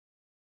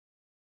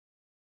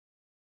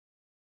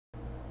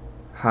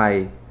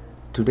Hi,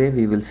 today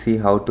we will see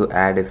how to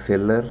add a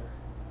filler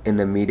in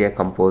a Media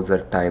Composer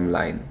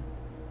timeline.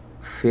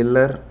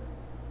 Filler,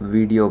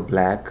 video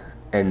black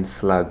and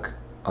slug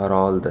are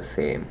all the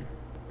same.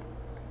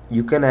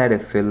 You can add a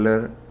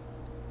filler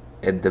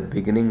at the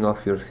beginning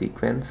of your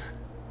sequence,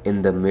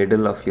 in the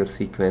middle of your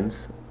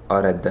sequence,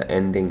 or at the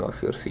ending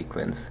of your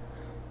sequence,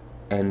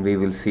 and we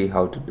will see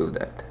how to do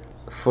that.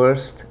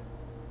 First,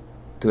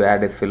 to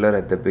add a filler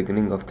at the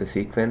beginning of the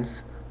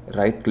sequence,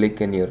 right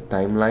click in your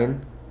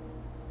timeline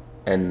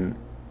and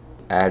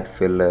add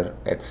filler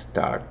at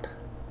start.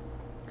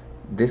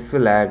 This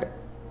will add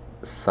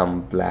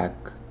some black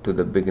to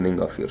the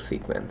beginning of your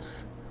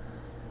sequence.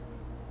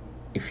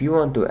 If you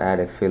want to add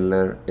a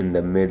filler in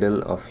the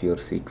middle of your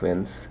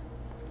sequence,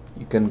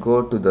 you can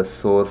go to the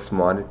source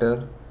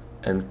monitor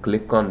and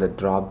click on the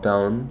drop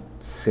down,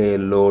 say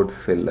load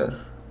filler.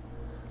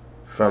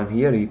 From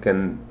here you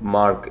can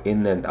mark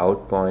in and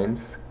out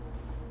points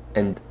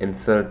and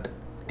insert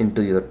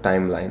into your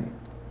timeline.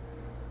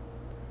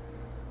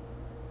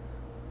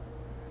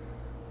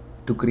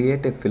 To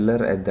create a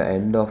filler at the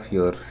end of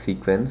your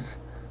sequence,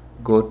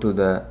 go to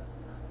the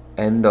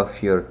end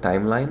of your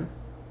timeline.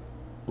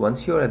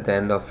 Once you're at the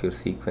end of your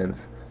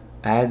sequence,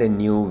 add a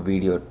new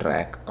video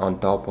track on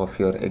top of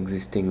your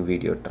existing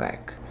video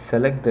track.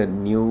 Select the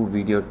new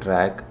video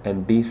track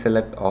and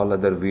deselect all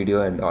other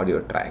video and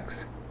audio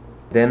tracks.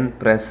 Then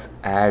press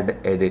Add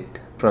Edit.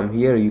 From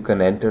here you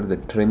can enter the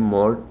trim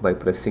mode by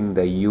pressing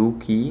the U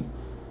key.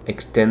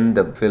 Extend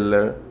the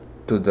filler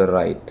to the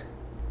right.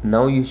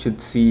 Now you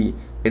should see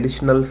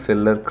additional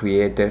filler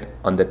created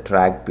on the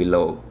track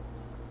below.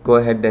 Go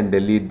ahead and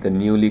delete the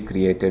newly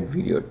created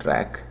video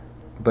track.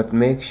 But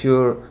make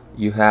sure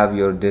you have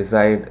your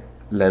desired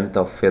length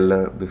of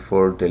filler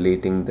before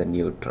deleting the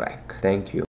new track. Thank you.